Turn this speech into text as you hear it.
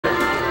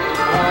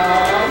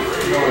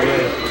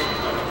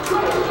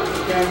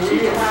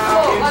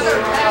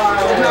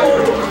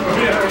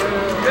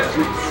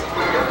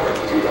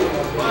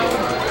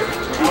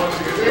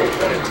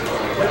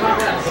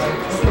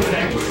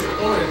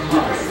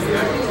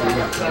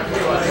There's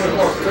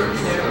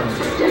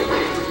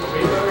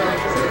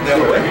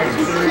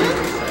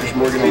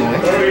Morgan on the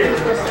way.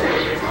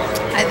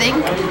 I think.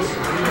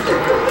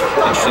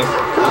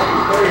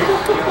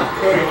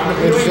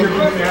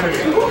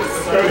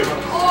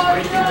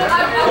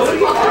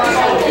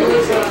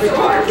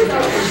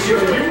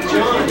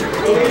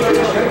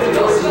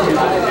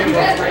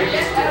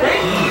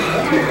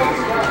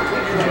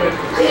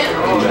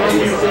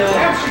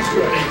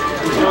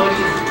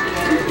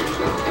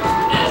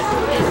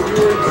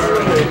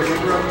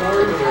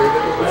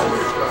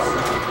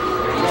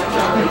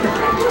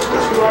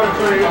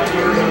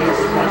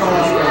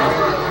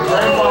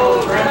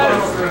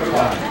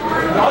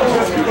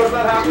 Just because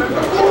that happened?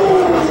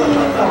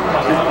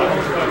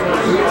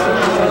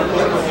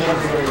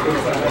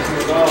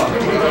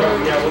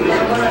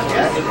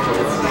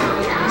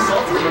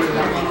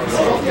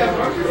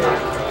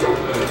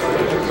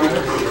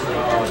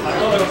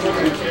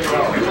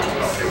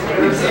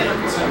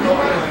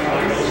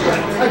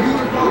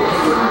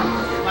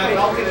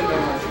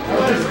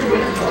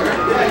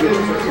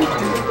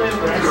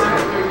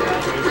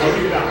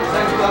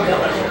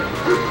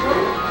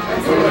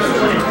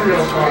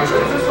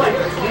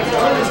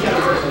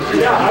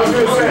 Yeah, I was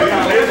going to say,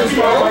 this is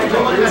far like you.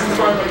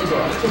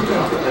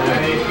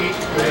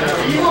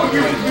 You won't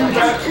use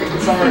that.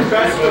 Sorry,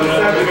 best of 7.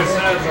 I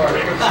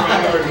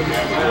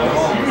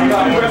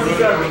got best of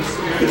 7.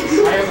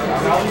 I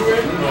have value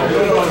in.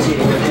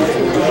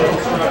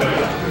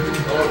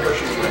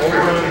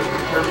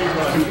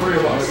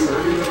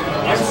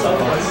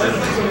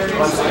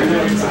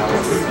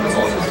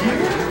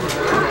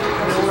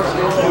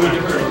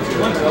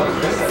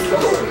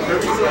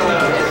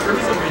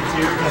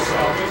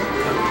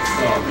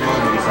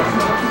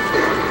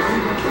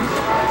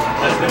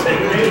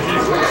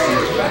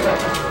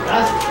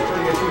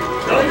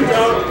 No, you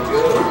don't.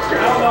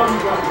 How long you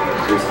got?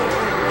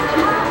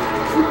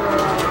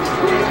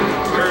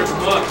 Where's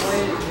Bucks?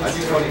 I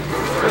do 20.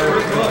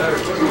 Where's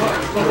Bucks?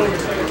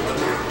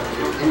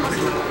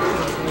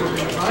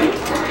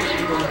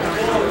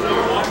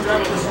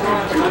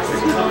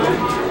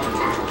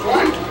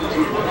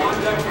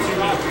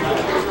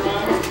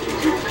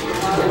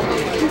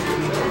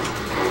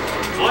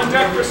 On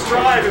deck for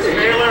Strive is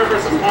Baylor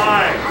versus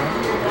Pine.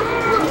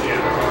 Yeah.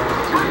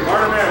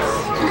 Artemis,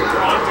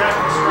 you're on deck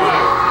for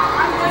Strive.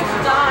 I'm going to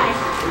die.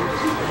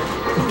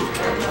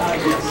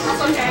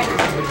 That's okay.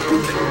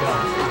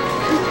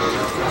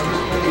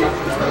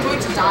 I'm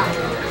going to die.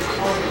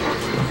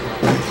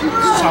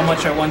 This is how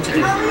much I won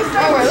today. Oh,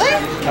 really?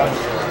 No.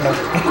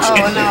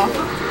 Oh, no.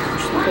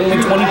 Only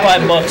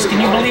 $25. Can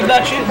you believe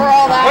that shit? For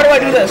all that. Why do I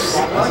do this? I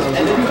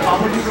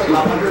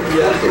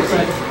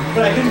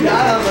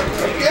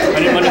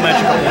didn't money match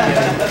it.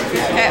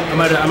 Okay. I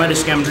might have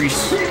scammed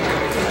Reese. $5.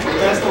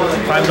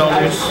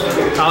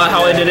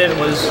 How I did it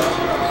was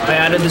I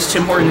added this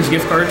Tim Hortons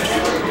gift card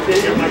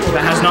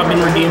that has not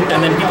been redeemed, and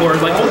then people were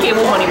like, okay,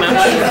 we'll money match.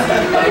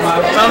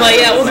 So I'm like,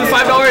 yeah, we'll do $5,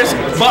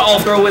 but I'll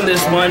throw in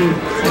this one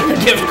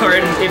gift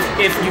card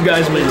if you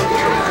guys win.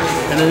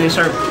 And then they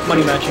start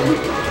money matching.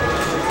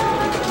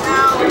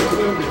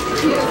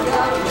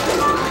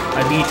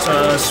 I beat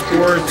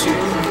Spore 2.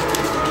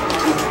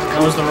 That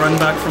was the run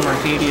back from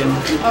Arcadian.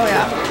 Oh,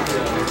 yeah.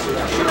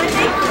 Should I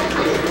make...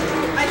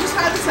 I just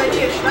had this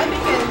idea. Should I make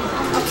an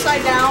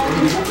upside down...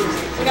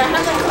 Like, I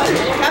have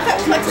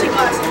that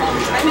plexiglass at home.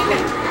 Should I make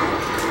an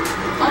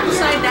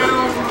upside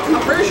down...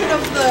 a version of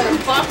the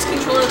box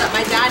controller that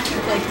my dad could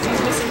play because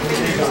he's missing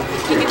fingers?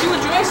 He could do a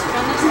joystick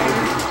on this thing,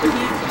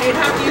 but he'd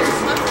have to use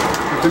his left hand.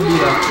 You could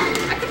do that.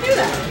 I could do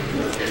that.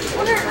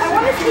 I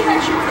wonder if he'd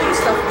actually play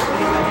stuff with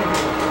me.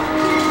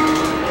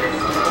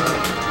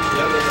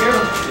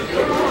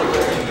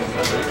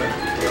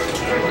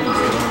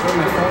 Where'd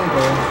my phone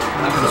go?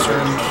 I'm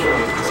concerned.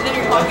 Is it in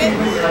your pocket?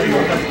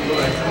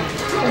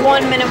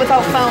 1 minute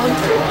without phone.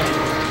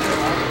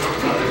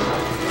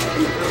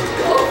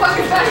 Oh,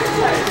 fucking back.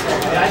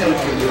 Yeah, I know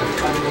what you do.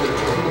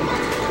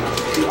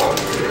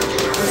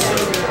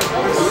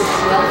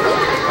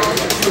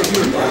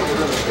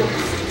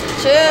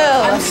 Chill.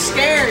 I'm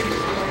scared.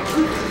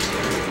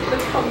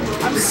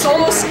 I'm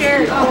so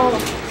scared. Oh.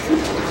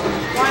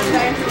 Why did I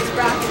enter this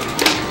bracket?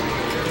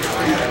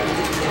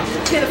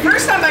 Okay, the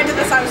first time I did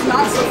this, I was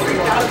not so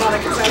freaked out about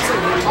it because I was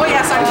like, oh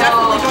yes, I'm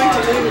definitely going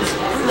to lose.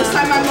 This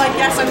time I'm like,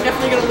 yes, I'm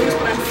definitely going to lose,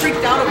 but I'm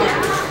freaked out about it.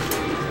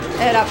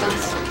 It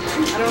happens.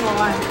 I don't know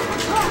why.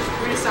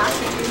 We're just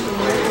asking you to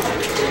lose.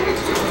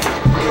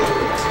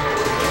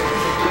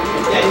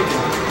 Yeah, you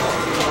can.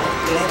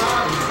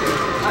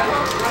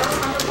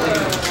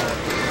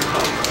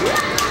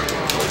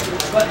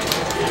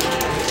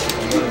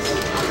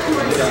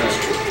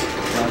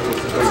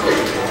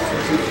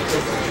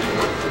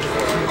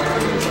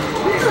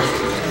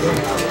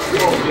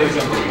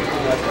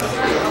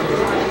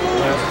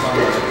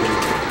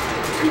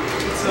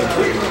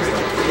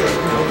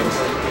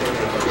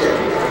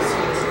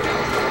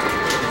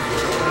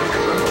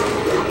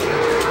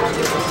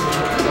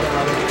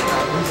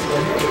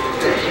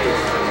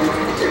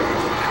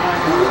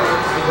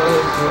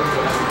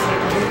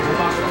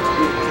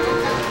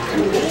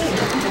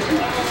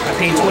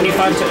 pay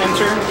 25 to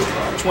enter,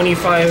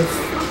 25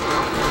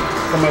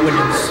 for my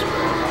winnings.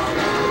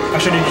 I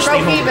should have just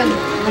stayed home. Even.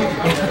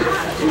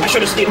 I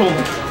should have stayed home.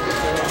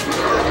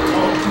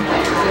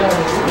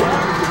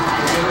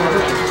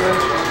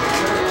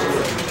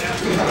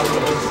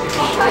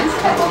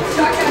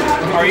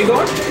 Are you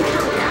going?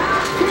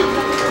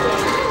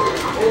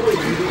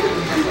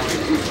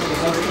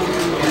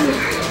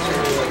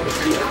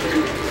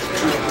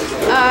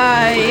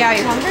 Yeah,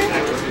 you hungry?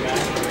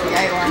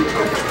 Yeah, you are.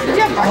 Did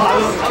you have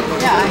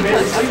breakfast? Yeah, I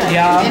could. Okay.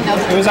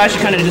 Yeah, it was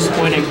actually kind of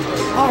disappointing.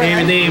 Oh,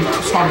 really? They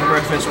stopped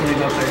breakfast when we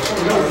got there.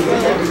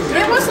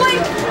 It was like...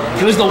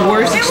 It was the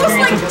worst It was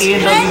experience like with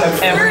A&W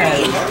I've ever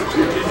had.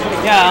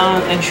 10:30.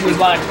 Yeah, and she was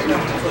like,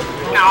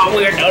 "No,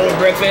 we're done with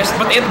breakfast."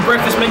 But they had the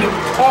breakfast menu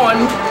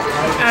on,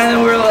 and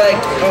we were like,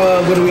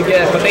 "What do we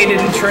get?" But they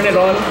didn't turn it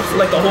on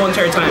like the whole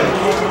entire time.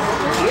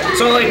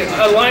 So like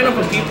a lineup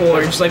of people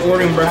are just like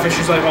ordering breakfast.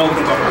 She's like, "Oh, we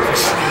don't got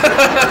breakfast."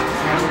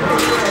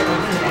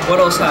 What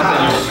else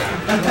happened?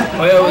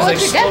 Oh yeah, it was What like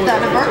did you get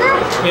then? A burger?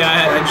 Yeah,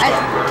 I just At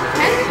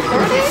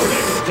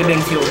 10:30? it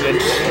didn't feel good.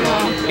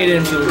 It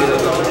didn't feel good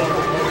at all.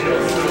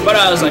 But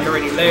I was like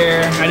already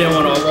there. I didn't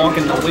want to walk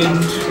in the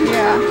wind.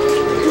 Yeah.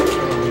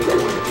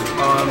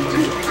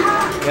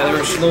 Yeah, they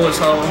were slow as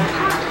hell.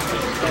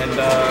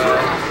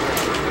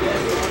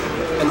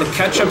 And the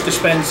ketchup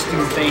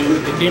dispensing thing,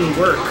 it didn't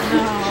work.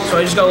 So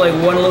I just got like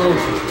one little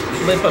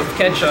lip of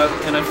ketchup,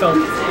 and I felt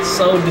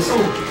so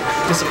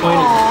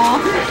disappointed. Aww.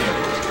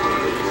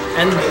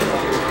 And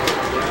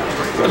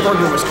the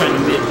burger was kind of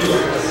mid.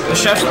 The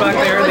chefs back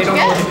there, they don't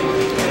know.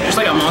 Just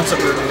like a matzo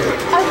burger.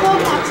 I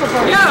love matzo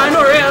burger. Yeah, I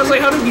know, right? I was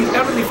like, how did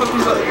they fuck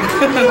these up?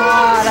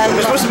 God, I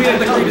They're supposed to be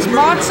like the greatest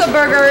burger. matzo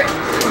burger,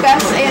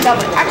 best A&W.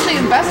 Actually,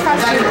 best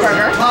fast food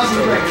burger.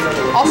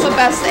 Also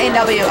best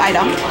A&W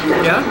item.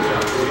 Yeah?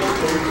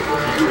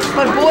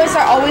 But boys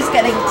are always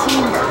getting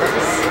teen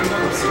burgers.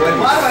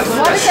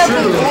 What is up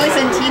with boys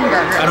and teen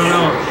burgers? I don't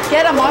know.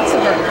 Get a matzo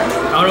burger.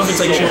 I don't know if it's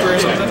like cheaper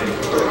or something.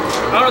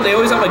 I don't know, they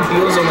always have like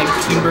deals on like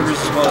teen burgers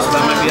as well, so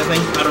that might be a thing.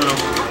 I don't know.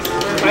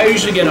 I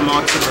usually get a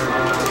matzo burger.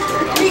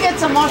 He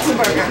gets a matzo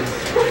burger.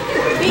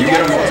 You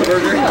get a matzo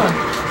burger?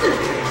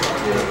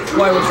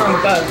 Why, what's wrong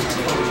with that?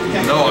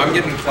 No, I'm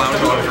getting clowned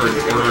on for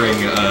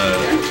ordering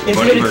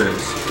buddy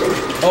burgers.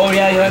 Oh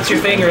yeah, that's your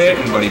thing, right?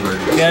 Chicken buddy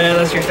burgers. Yeah,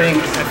 that's your thing.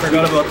 I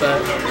forgot about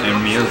that. And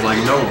Mia's like,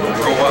 no,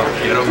 grow up,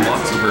 get a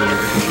matzo burger.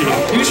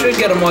 You should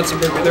get a matzo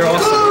burger, they're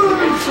awesome.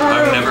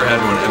 I've never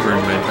had one ever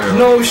in my entire life.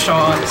 No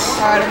shots.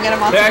 Alright, I'm getting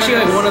a matzo They're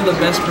actually burger. like one of the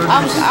best burgers.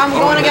 I'm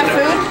going to get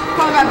food.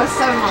 Come back with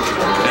 7 matzo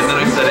burgers. And then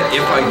I said,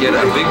 if I get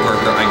a big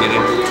burger, I get a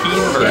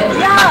teen burger.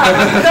 Yeah,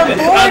 the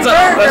boy That's what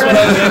I was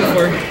burger. in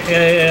for.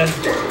 Yeah.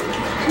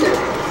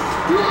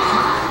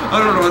 I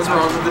don't know what's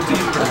wrong with the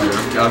teen burger.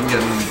 I'm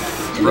getting...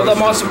 Well, the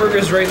matzo burger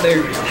is right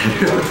there.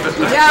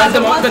 Yeah,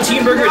 Like the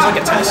teen burger is like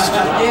a test.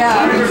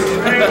 Yeah.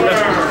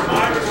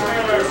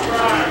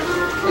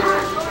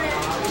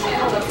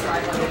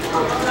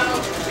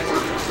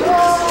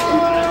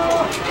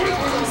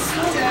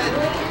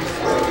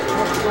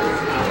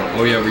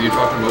 Oh yeah, were you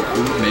talking about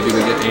food? Maybe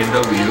we get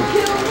A&W,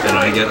 and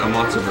I get a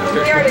matzo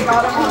burger. We already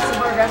got a matzo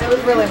burger and it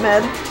was really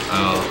mid.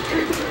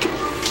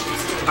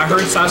 I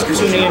heard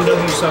Saskatchewan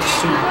A&W sucks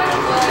too.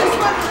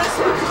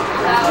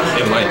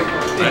 It might.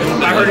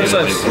 I heard it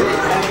sucks.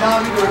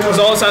 Because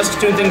all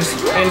Saskatoon thinks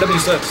A&W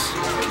sucks.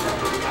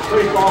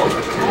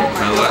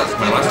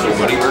 My last two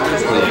buddy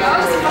burgers were like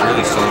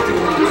really salty.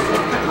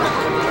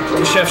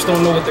 The chefs don't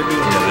know what they're doing.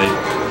 Yeah,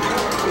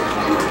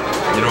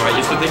 you know, I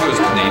used to think it was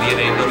Canadian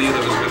A&W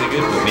that was really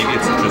good, but maybe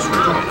it's just for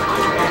China.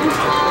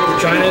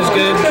 China is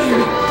good.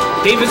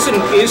 Davidson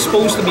is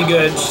supposed to be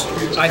good.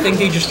 I think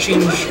they just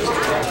changed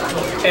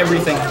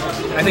everything.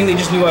 I think they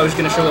just knew I was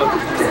going to show up.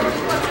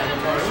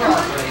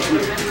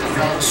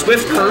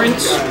 Swift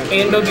Current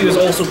A&W is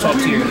also top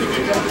tier.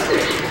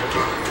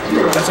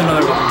 That's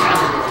another one.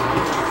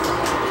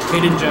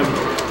 Hidden gem.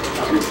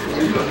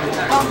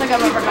 I don't think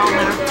I've ever gone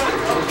there.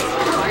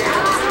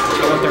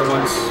 I went there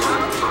once.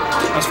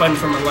 I was fighting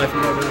for my life in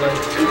another life.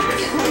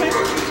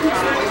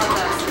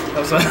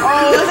 Oh,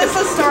 this is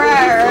the story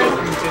I heard.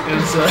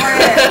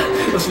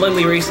 It was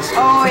slightly racist.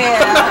 Oh,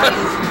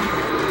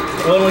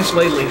 yeah. Only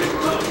slightly.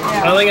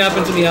 Yeah. Nothing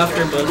happened to me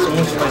after, but it's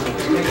only slightly.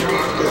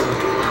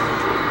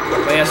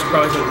 But yes,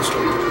 probably heard the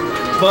story.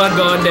 But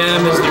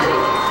goddamn,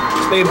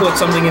 they put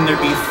something in their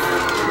beef.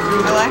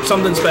 Really?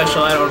 Something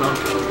special, I don't know.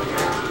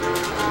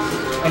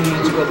 I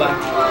need to go back.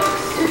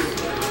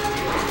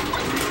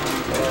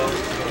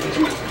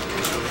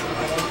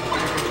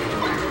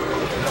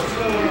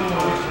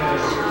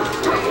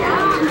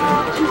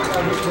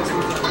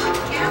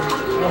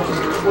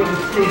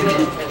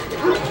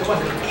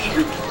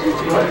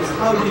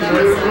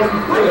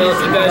 Well, if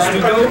you guys do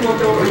go,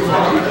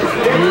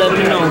 let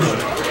me know.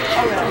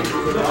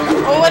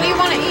 Well, what do you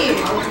want to eat?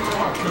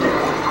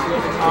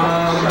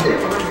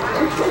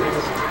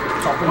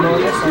 Taco Bell,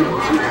 yes.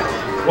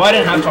 Well, I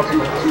didn't have Taco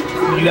Bell.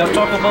 Did you have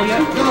Taco Bell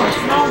yet?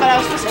 No, but I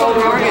was supposed to go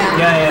to Morgan.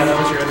 Yeah, that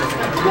was your other thing.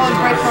 Well, it's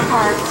right from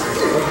Parks.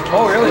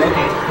 Oh, really?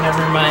 Okay,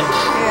 never mind.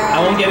 Yeah. I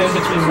won't get in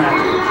between that.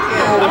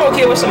 Yeah. I'm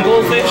okay with some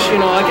goldfish, you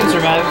know, I can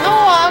survive. No,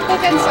 I'll go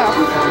get some.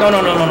 No.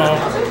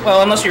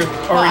 Well, unless you're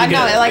already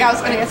Well, I know, like I was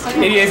gonna get some.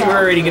 Maybe if you're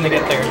already gonna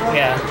get there,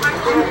 yeah.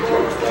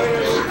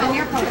 And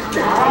you're probably.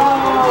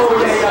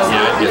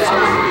 Yeah, I'd get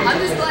something. I'm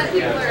just glad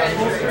people are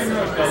in.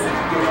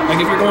 Like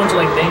if you're going to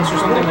like Banks or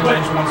something, then I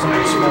just want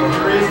something small.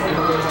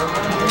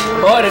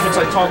 But if it's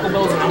like Taco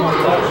Bell, then I want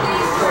that.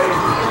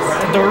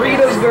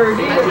 Doritos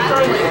Gordita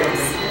Crunch.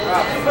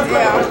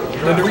 Yeah.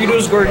 The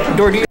Doritos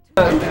Gordita.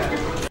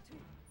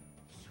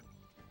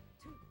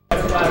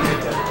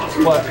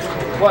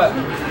 What?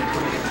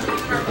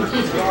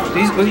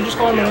 These? What did you just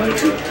call them?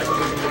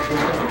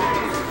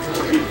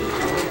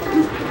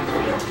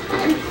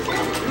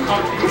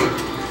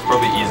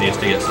 Probably easiest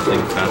to get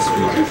something fast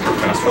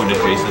food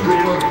adjacent.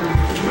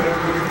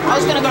 I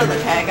was gonna go to the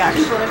keg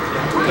actually.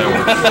 That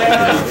works.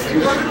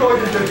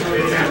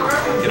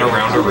 Get a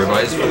round of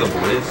ribeyes for the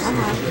boys.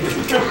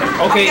 Okay,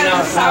 I'll get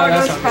now a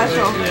sourdough that's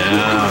special.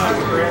 Yeah.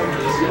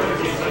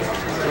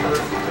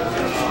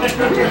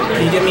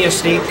 Can you give me a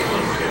steak?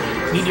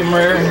 Medium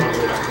rare.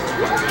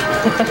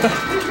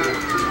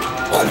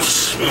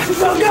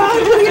 Oh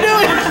God, what are you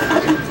doing?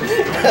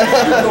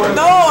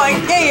 No,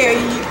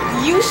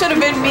 you should have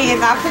been me in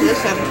that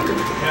position.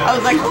 I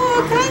was like,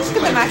 oh, can I just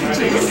get the mac and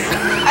cheese?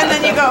 And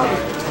then you go,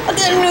 I'll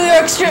get a New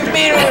York strip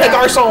beer.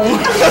 Garçon.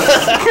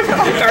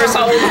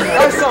 Garçon.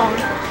 Garçon.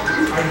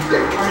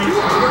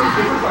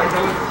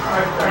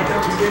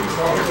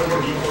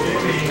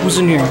 Who's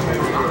in here?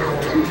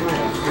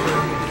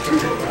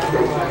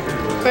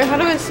 Wait, how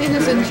do I see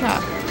this in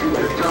chat?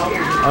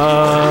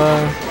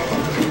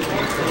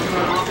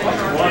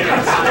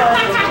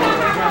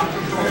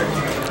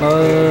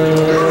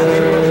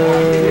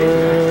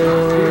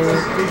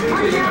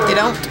 You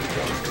don't?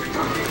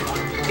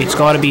 It's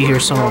got to be here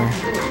somewhere.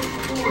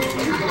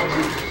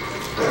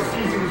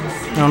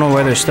 I don't know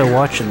why they're still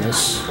watching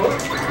this.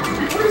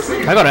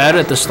 I gotta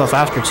edit this stuff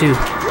after too.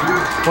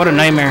 What a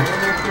nightmare.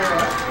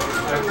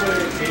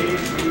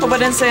 Hope I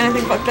didn't say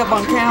anything fucked up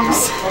on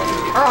cams.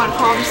 Or on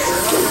comms.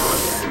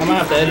 I'm gonna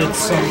have to edit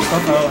some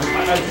stuff out.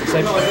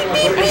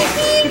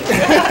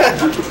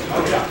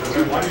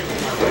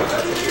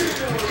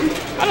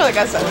 I don't think I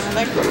said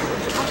anything.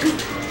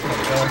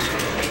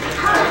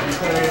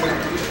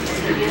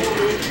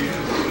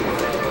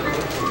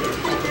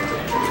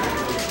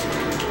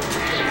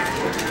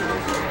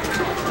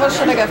 What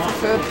should I get for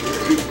food?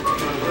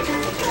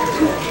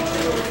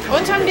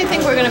 What time do you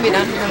think we're gonna be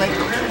done for? Like,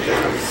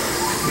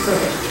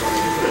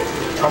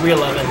 Probably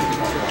 11.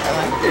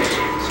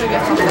 should we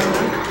get something then?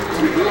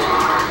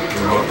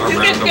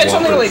 Get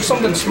something like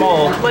something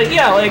small. Like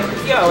like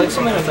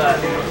something like that.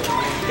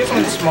 Get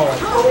something small.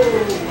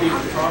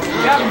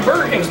 Yeah,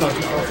 Burger King's not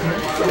too far.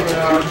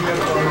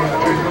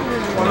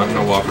 Not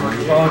no Whopper.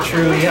 Oh,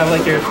 true. You have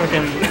like your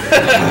fucking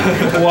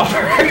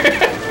Whopper.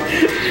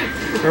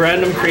 A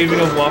random craving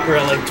of Whopper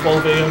at like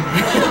 12 a.m.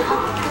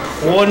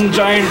 One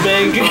giant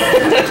bag,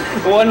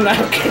 one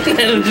napkin,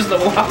 and just a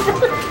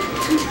Whopper.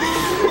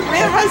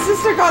 Man, my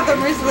sister got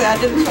them recently. I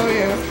didn't show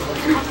you.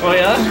 Oh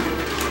yeah?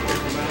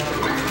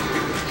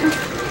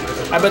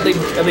 I bet they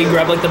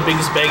grab like the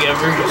biggest bag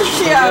ever.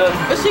 Yeah,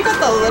 but she got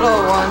the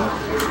little one.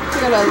 She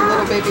got a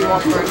little baby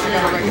Whopper and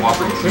I got a regular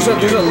Whopper. one. There's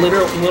a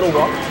little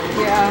Whopper.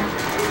 Yeah.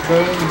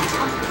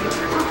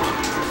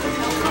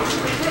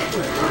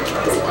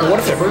 What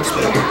if it hurts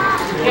me?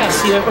 Yeah,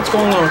 see what's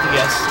going on with you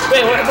guys.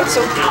 Wait, what? That's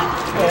so cute.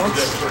 Oh,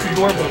 that's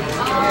adorable.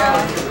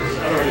 Yeah.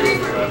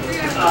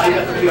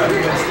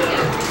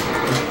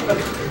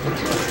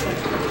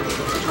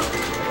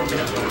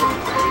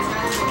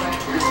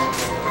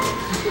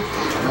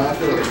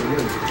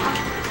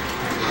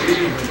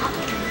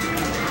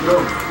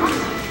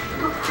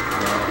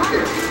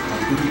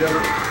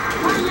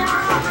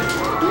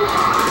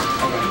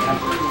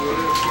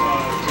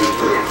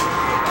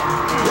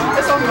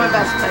 This one's my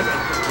best pick.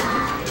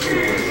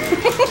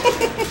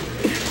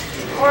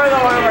 Or the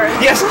one where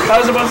it's Yes, I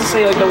was about to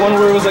say like the one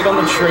where it was like on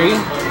the tray,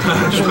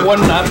 just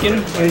one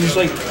napkin, and it's just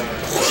like.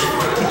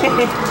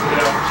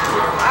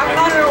 I'm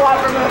not in a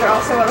Whopper mood, or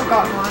else I would have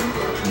gotten one.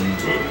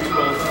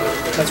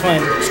 That's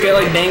fine. Just get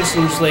like Banks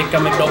and just like a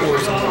McDouble or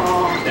something.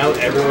 Now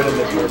everyone in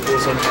the purple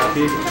is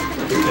unhappy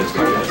because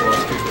Cardinals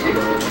lost to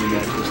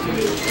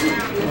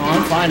Oh,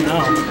 I'm fine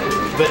now.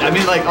 But I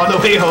mean, like on the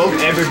way home,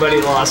 everybody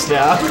lost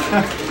now.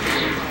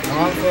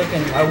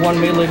 I won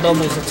melee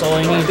doubles. That's all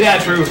I need. Yeah,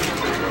 true.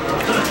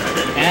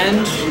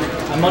 And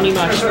a money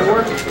match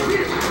score.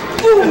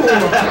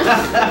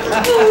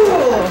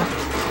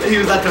 He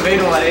was at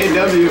tomato at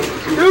AW.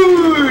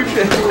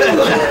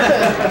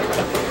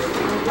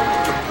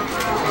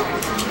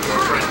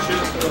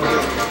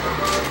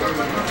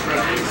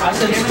 I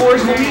said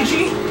scores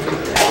Luigi.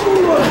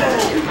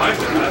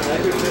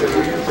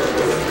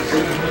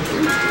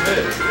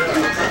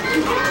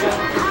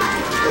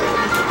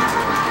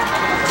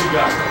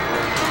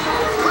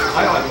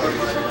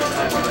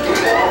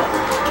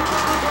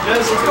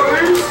 Just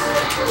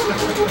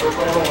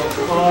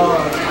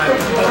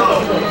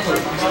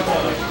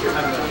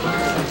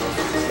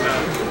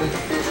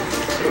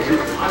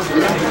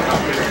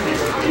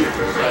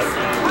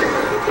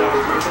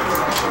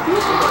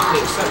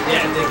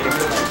Yeah, they give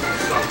you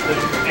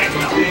something.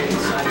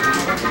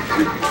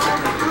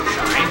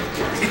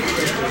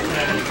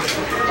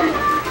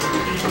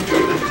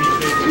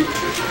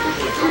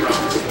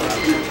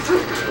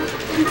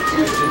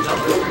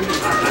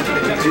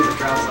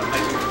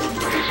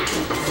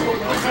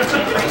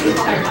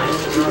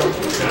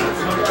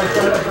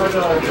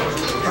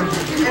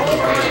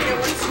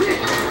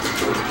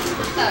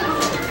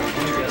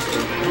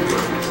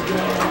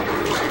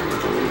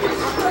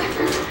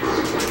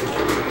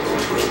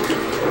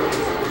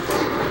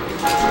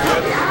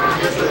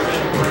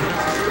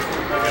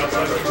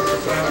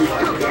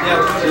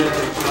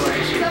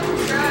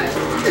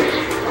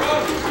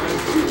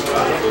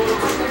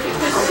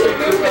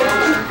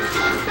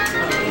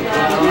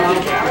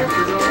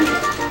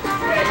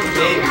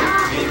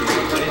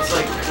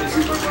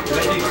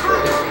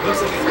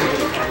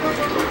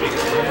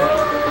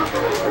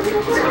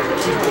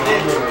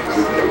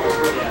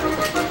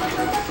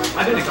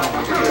 I didn't call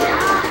one,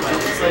 but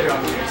it's later on.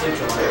 It's in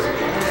July.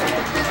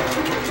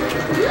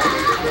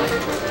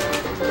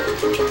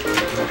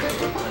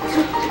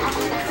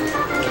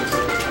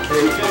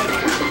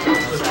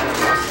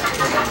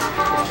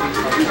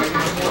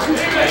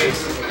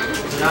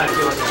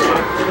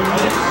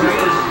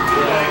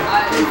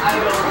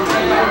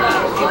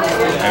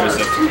 I was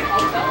up.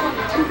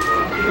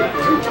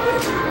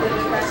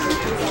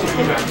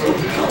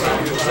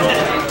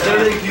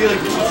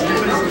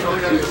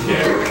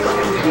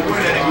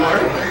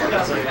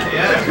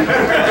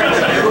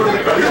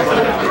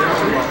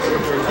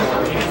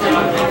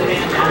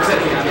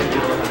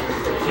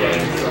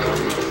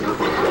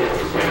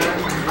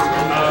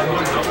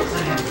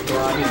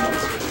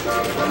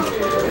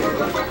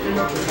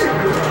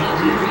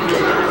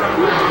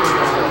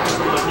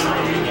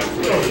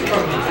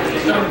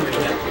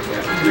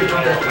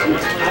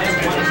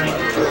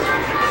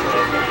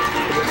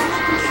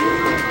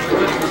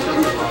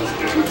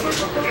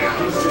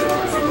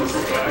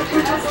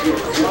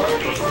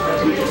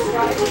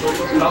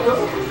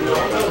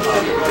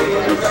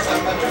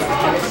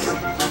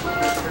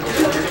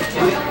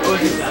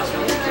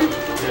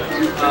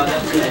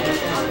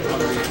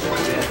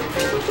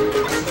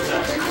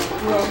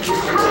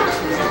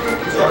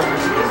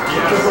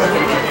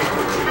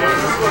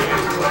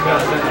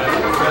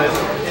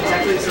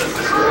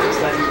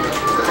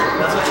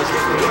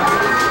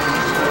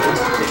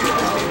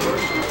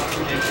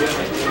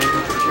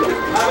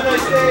 Have a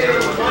nice day,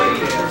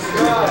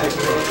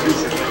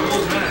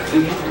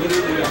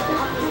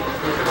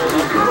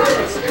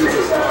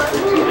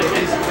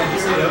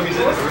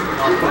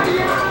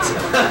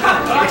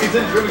 he's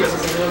in Drew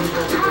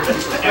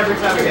every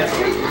time he gets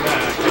one.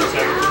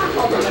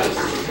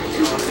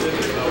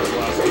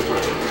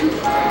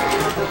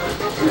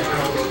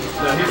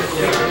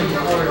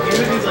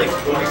 Even if he's like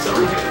 20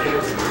 something,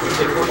 he's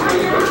like 40,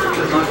 he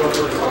does not go up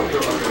really far.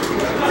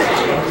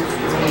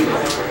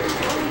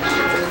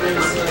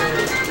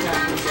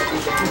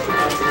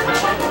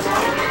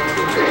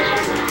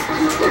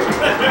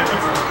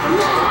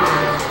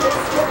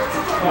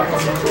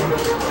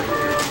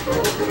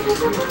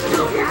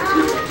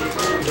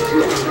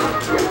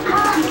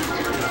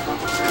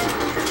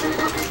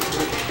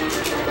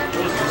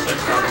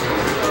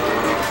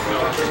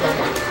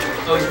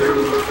 Oh, he's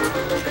barely.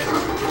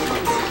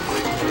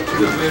 It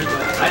was weird, but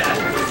I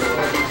didn't really know.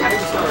 I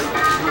just felt like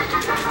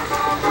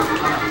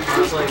I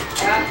was like,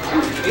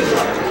 it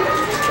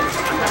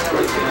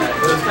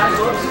was kind of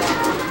close.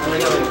 And I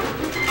got like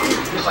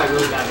hit by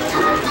really bad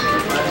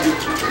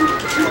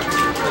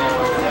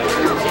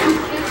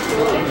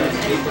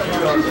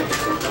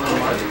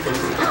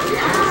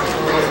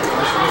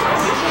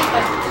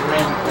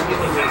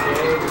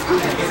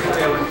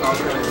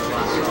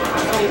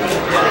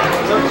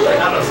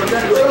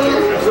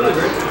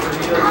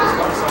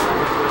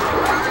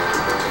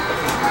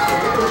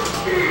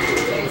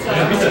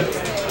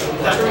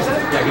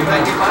Yeah, you 95?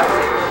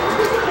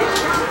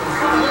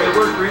 Good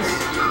work, Reese.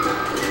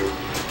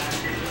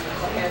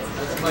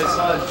 That's my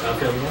son.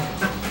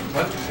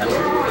 What?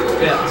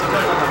 Yeah,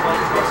 sometimes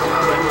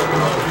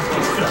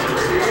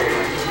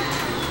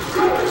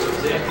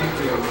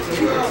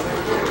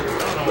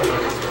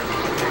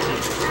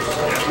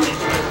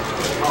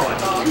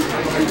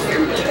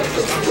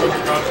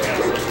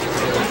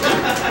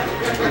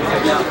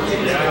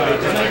Yeah,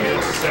 then I get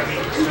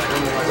 70%.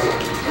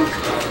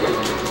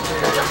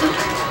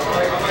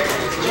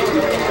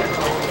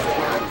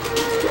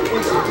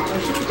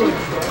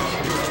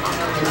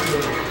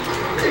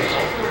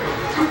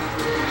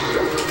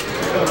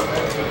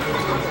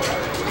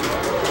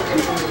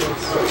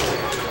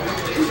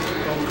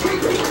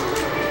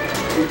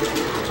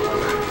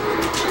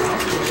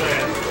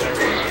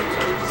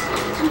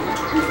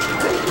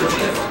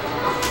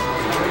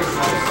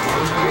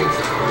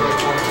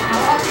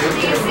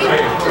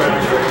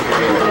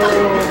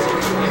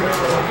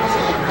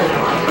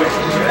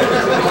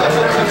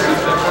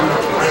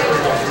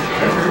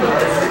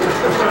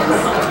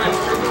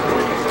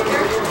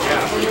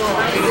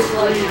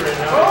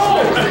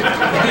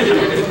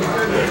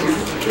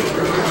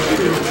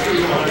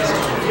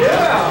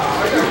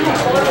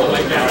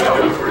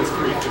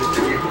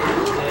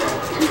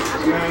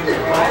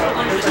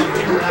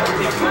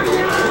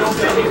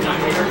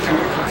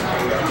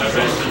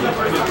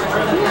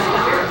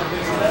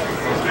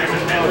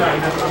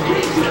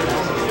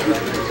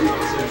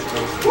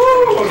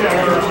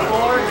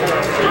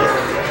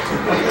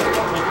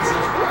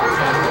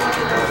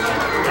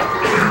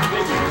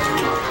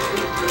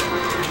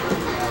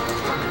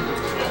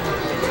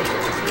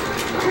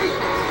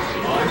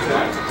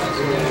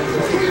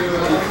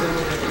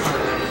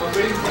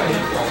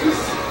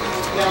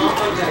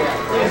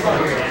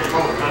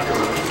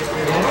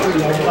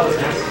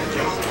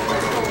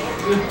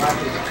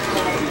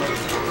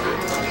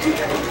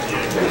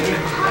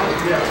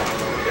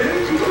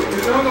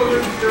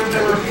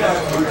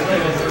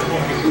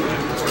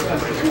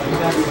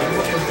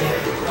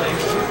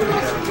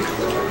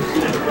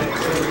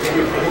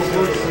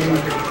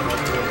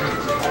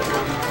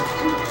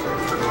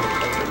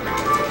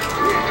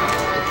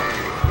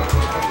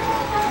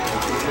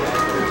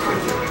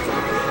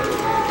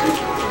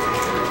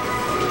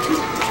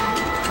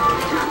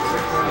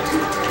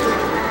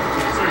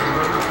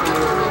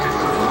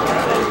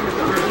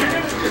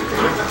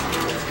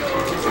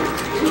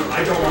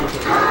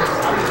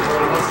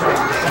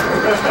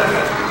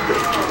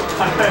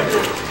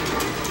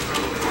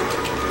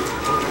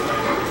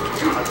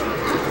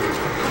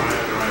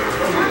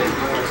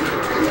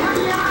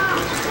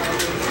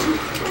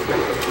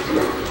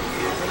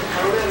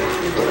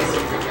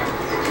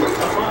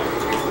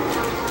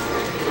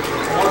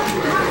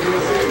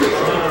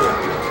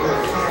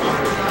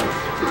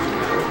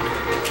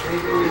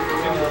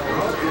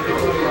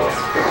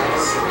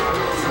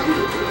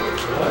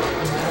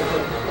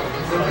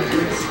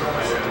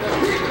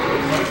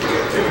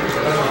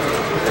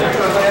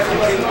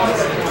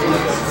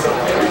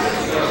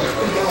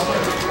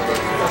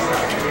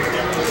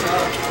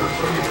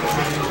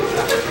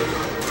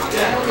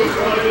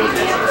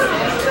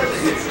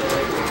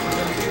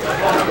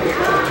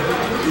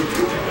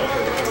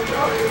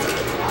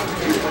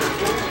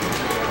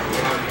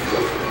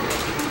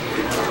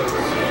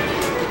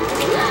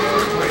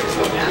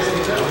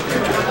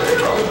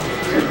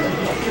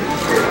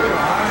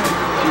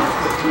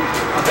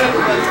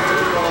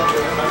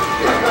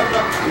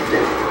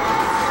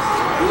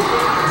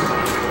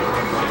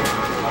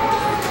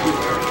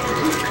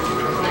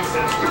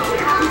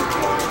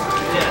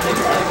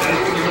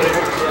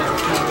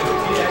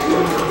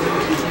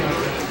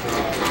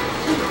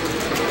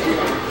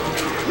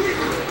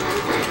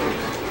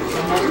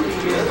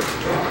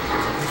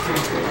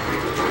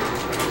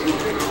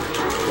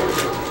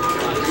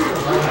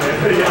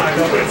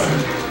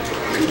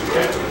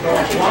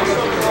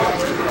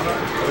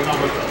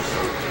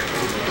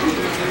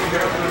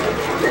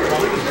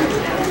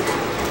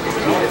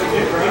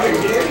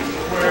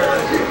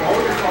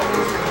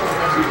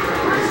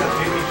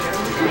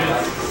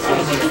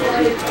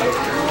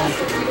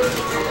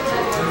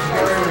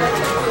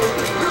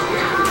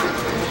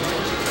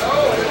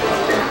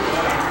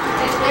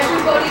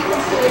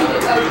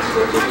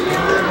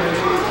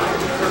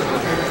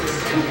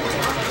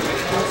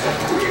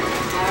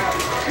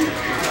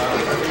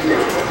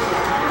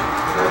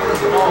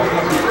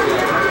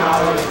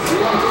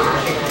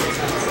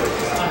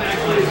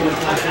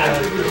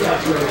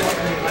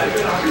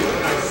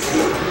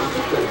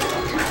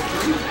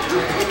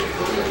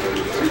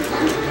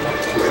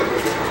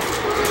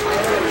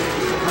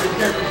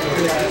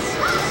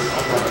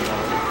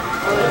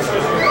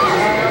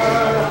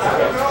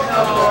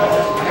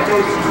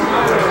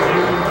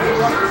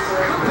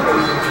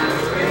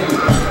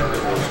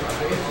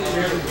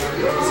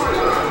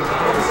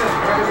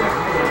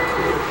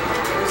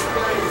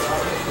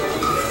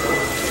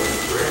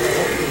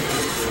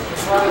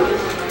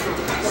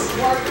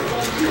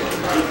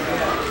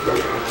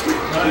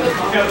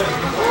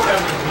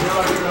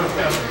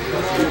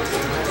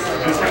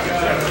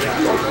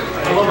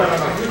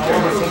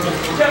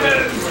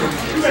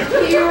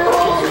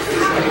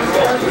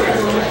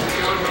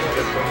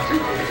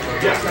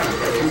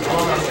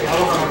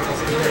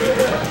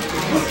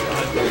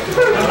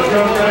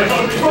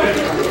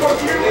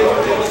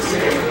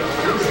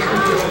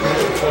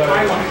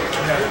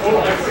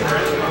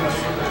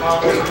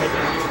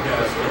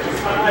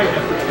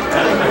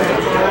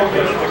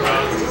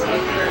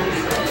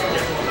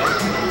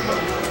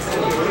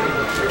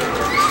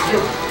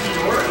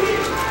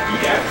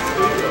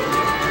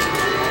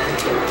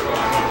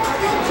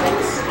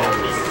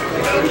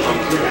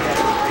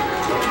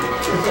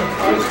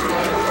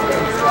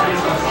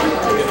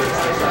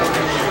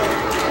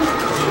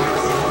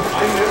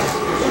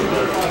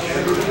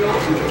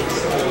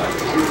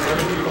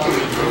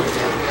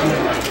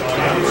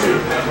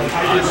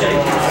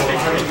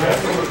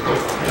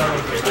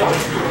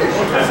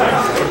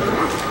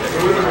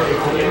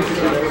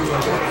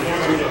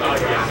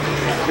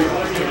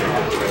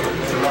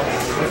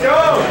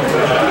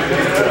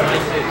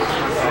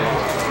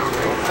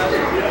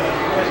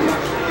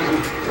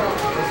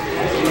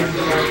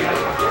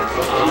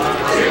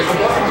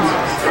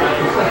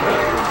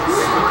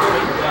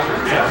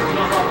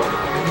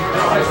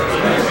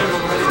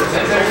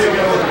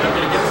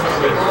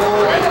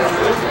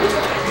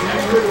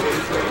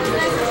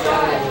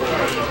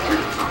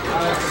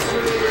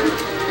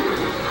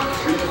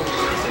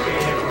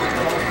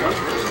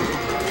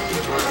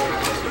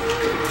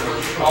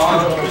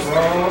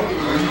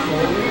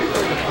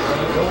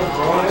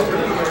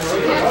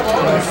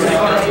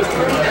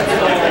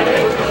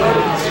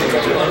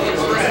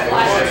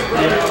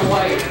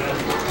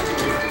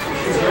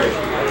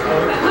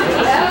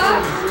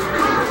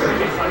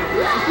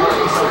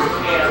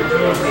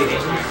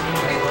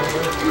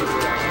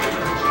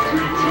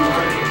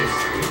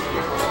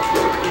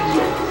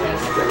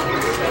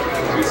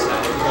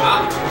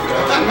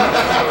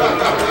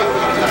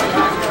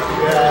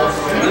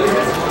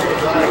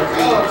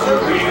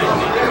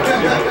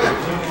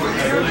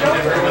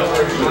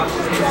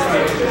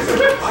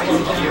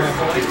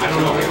 I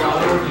don't know.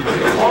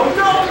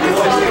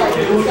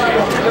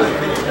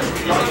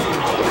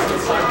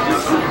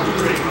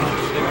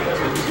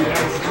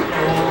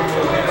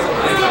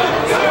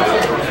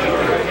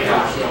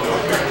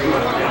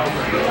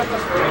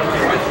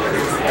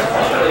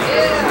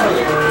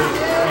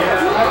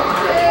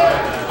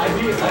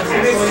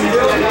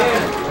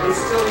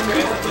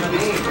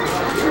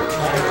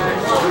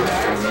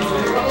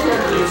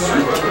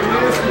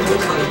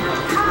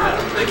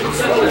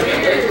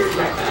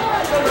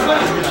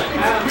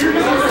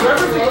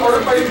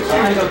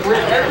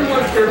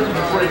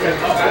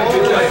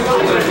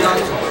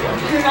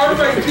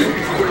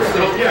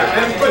 Yeah,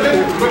 and but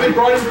then when they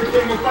brought him to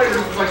King of Fighters,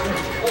 it's like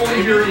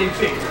only varying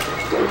things. It's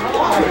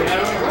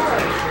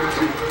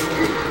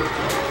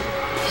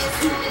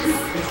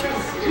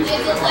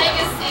a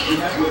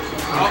legacy.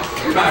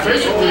 You're back.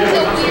 It's a weird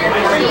They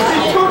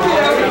took it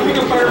out of King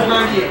of Fighters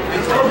 98.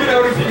 They took it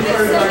out of King of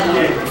Fighters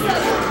 98.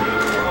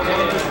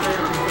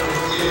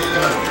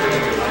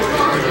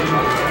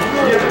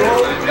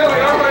 Yeah,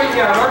 like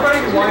our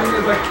buddy one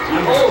is like,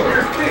 oh,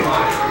 here's the thing.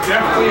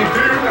 Definitely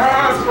dude,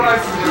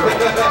 surprise.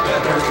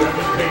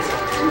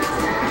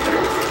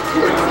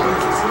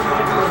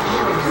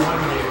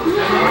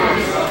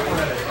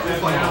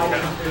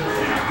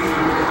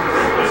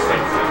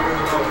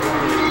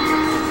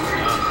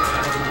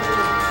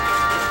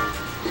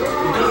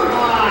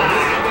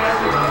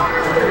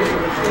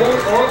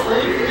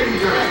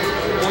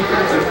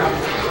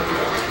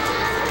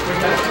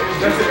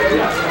 That's it.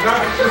 Yeah.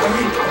 Not just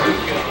me.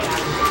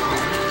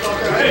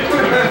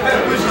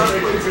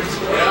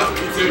 Yeah,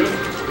 me too.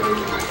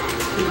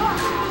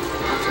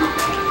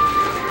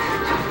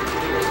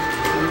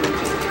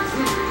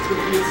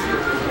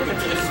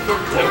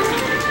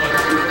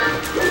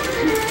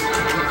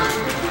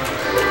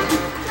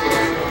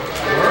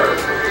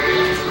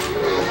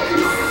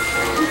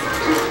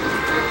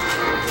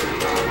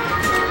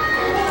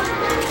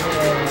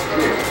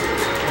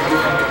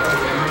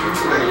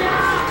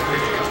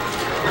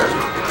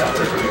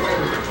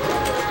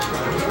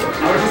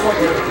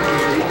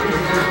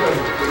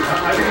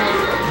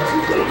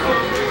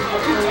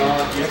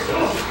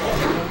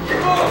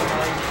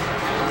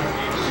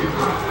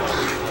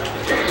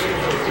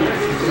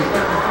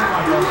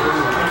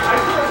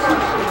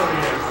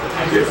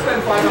 I did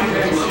spend 5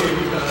 minutes.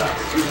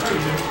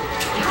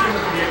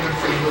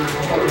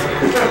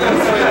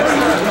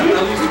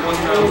 At least one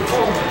round.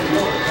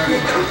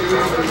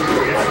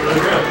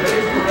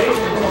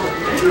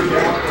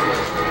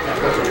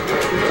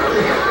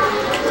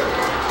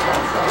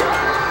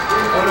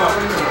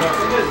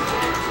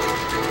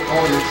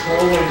 Oh, you're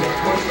trolling.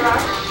 Push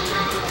back?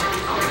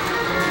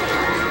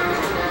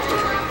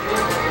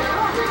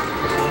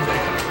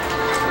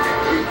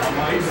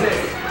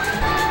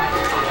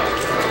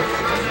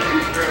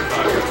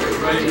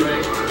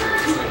 Right.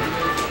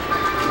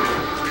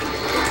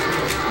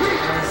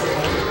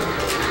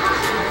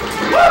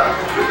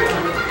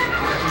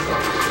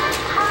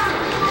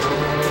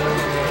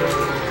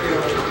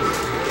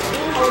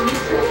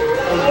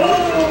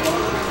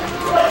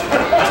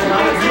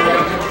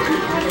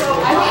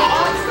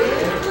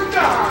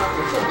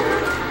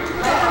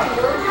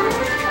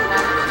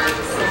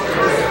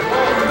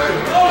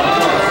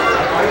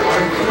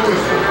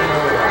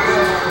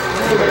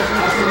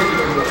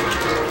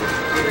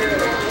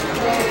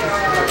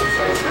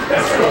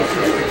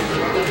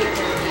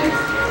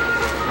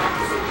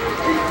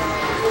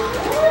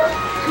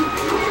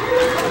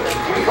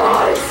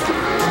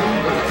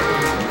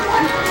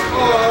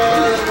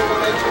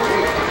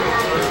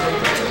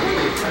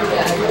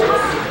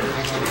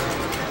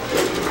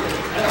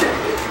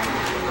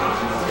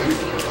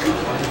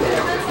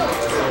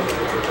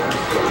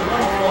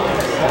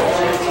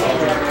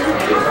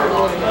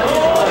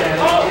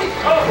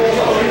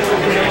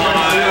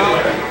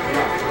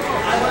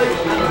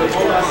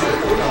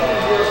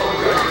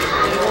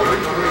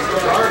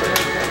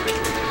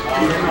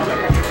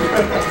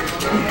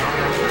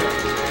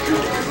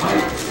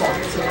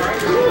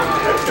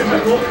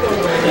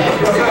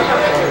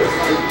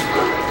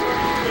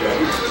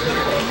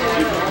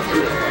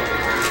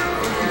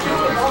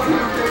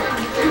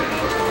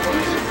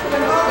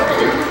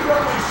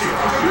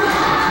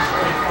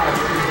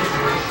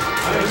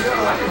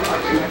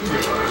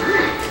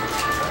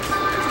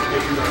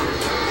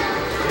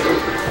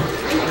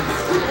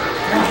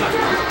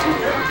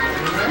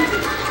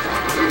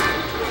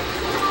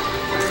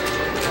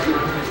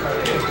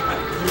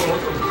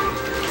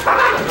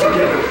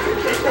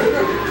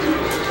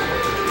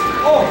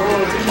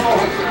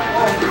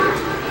 Oh,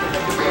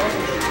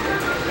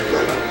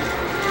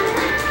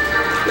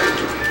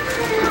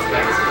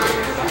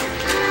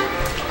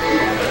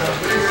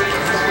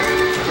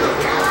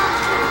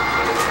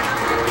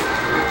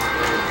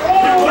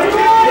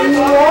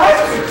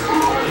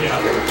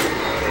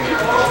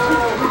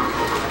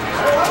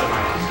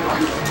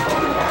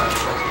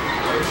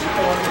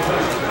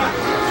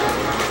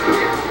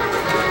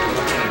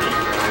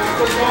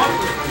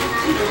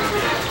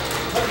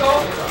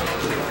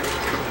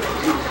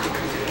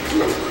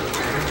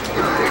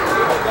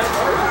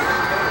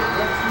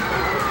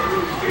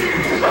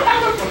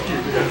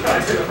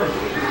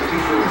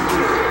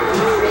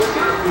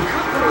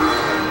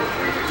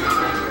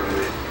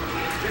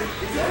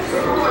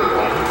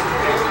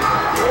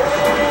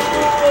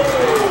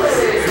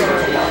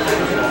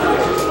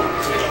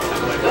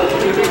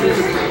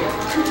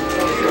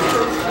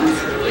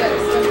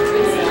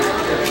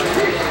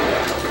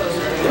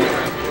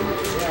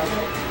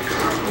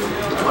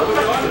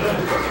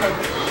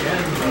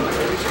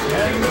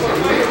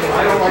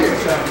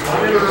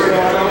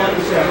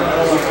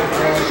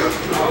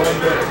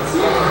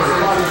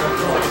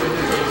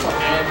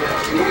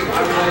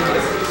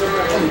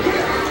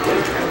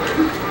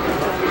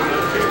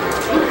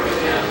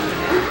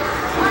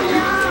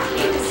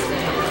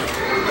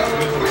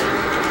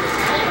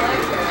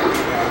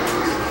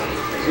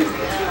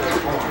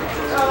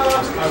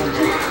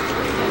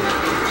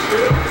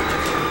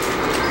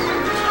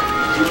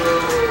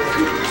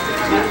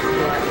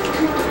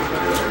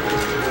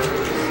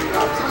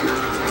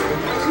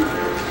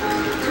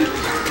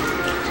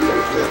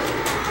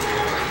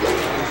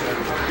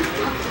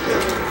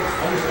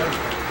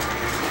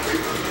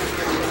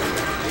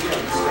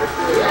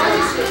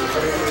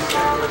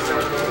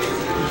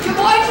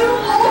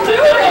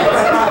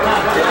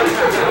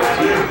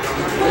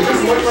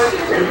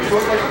 All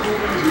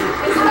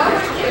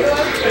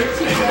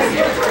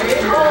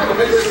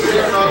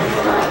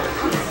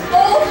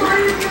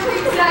three of you at the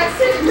exact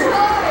same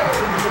time.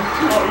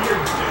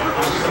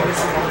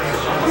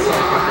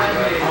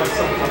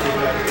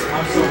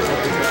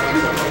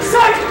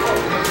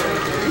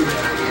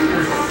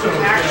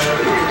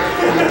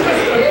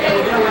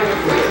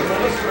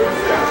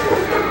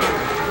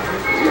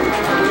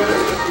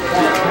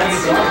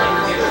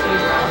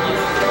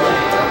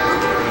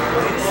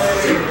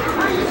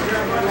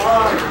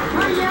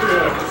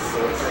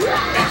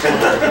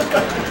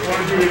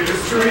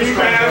 Stream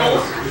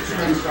battles.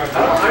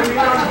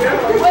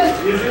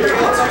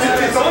 I mean,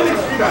 it's only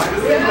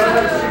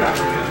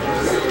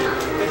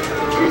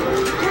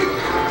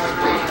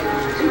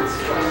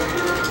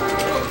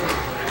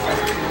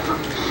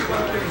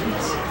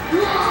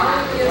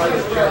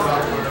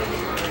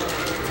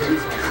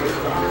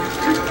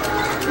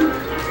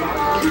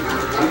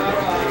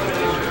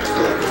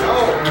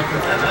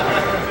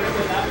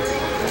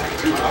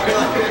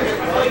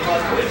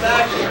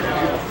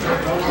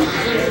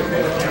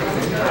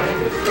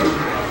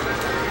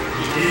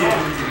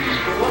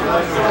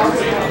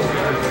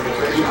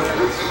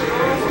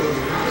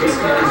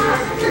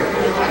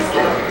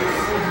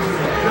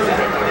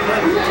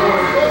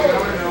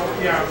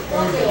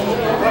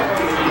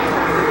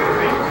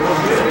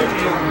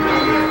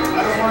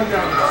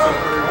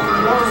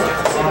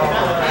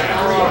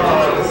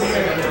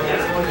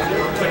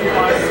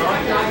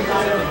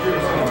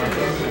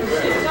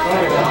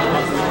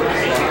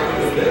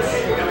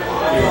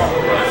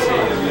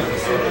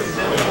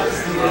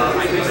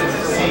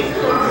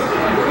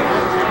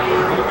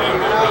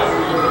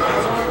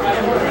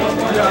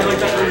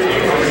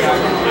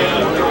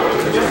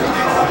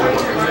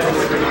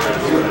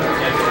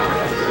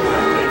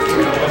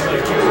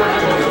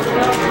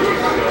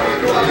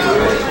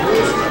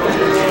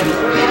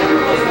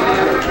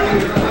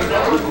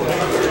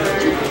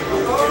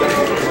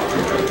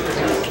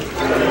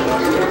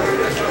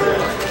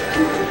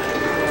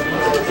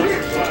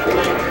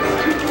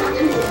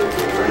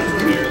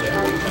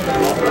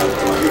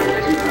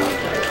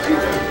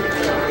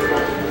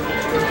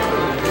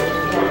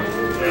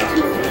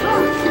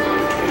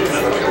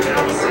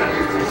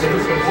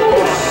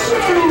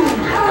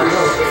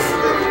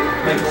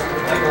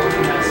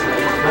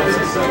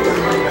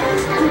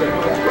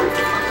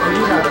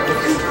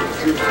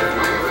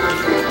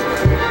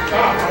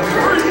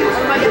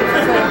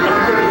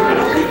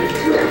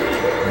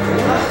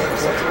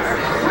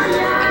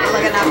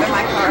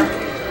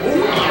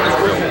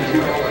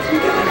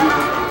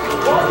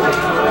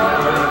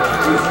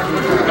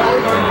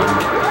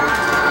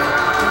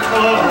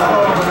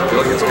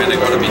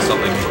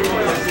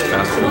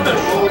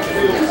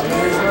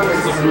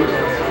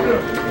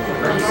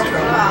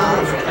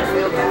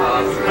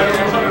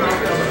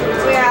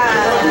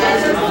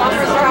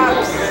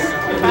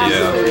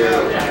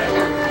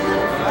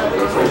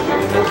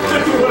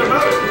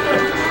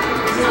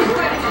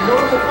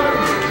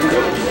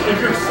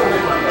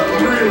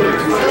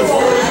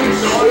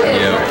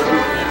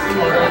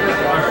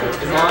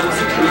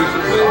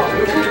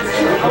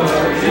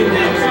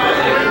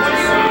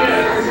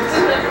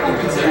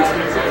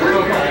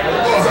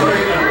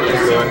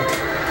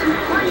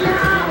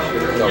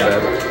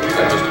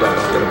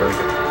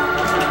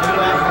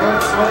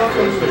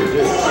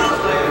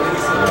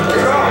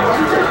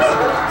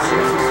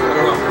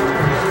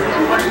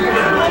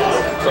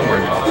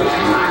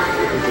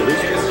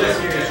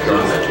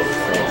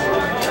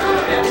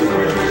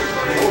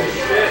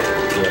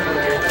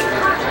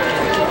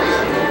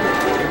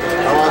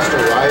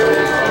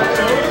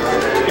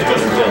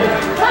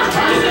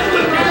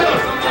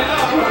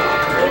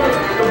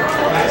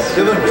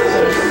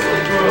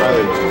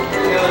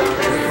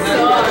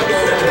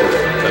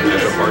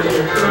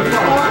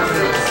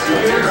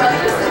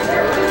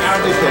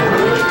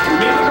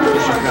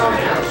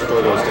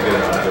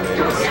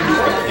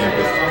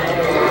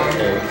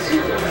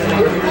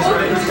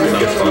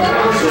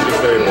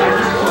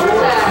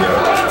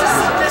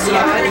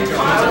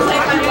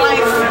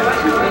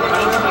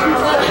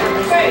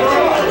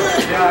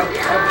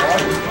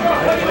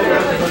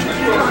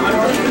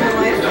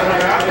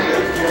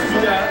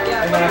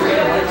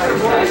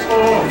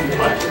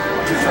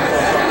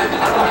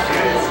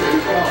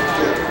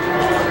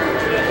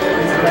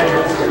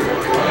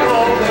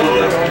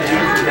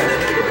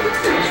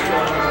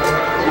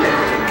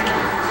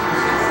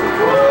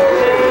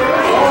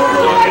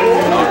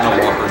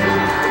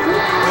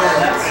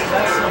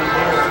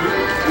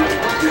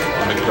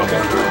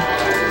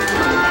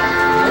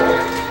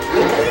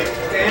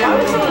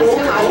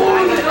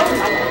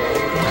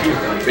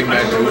Big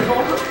Mac,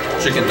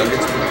 chicken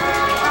nuggets.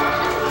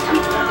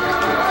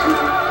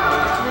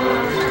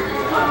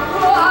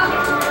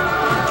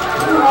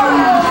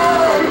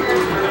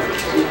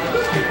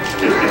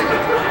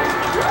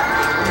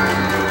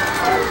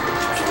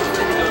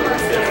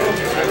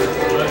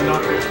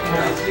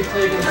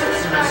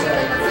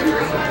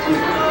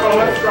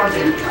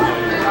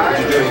 Did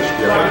you do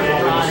HDR?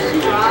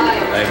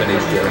 I have an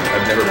HDR.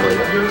 I've never played.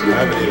 I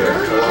haven't either. I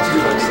lost 2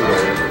 months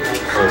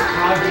ago. Oh,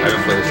 I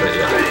haven't played this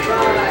yet.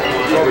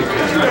 Probably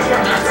can't.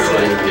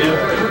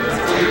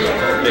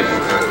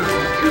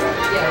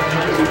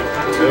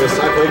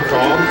 I played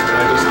Prom and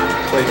I just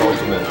played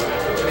Ultimate.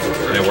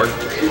 Did it work?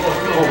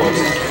 Almost.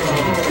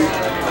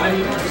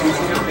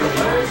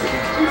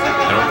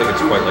 I don't think it's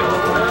quite like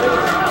Ultimate.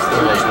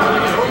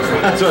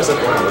 That's what I said.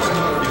 Almost.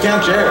 You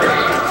can't share.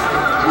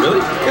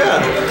 Really? Yeah.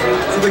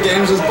 So the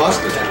game's just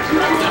busted.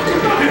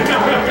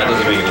 That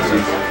doesn't make any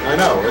sense. I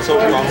know. It's so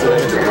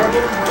confident.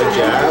 A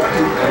jab,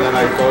 and then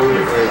I go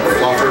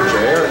buffer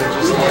chair, and it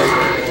just like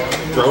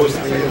throws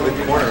me in the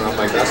corner. And I'm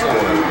like, that's not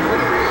what I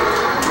wanted.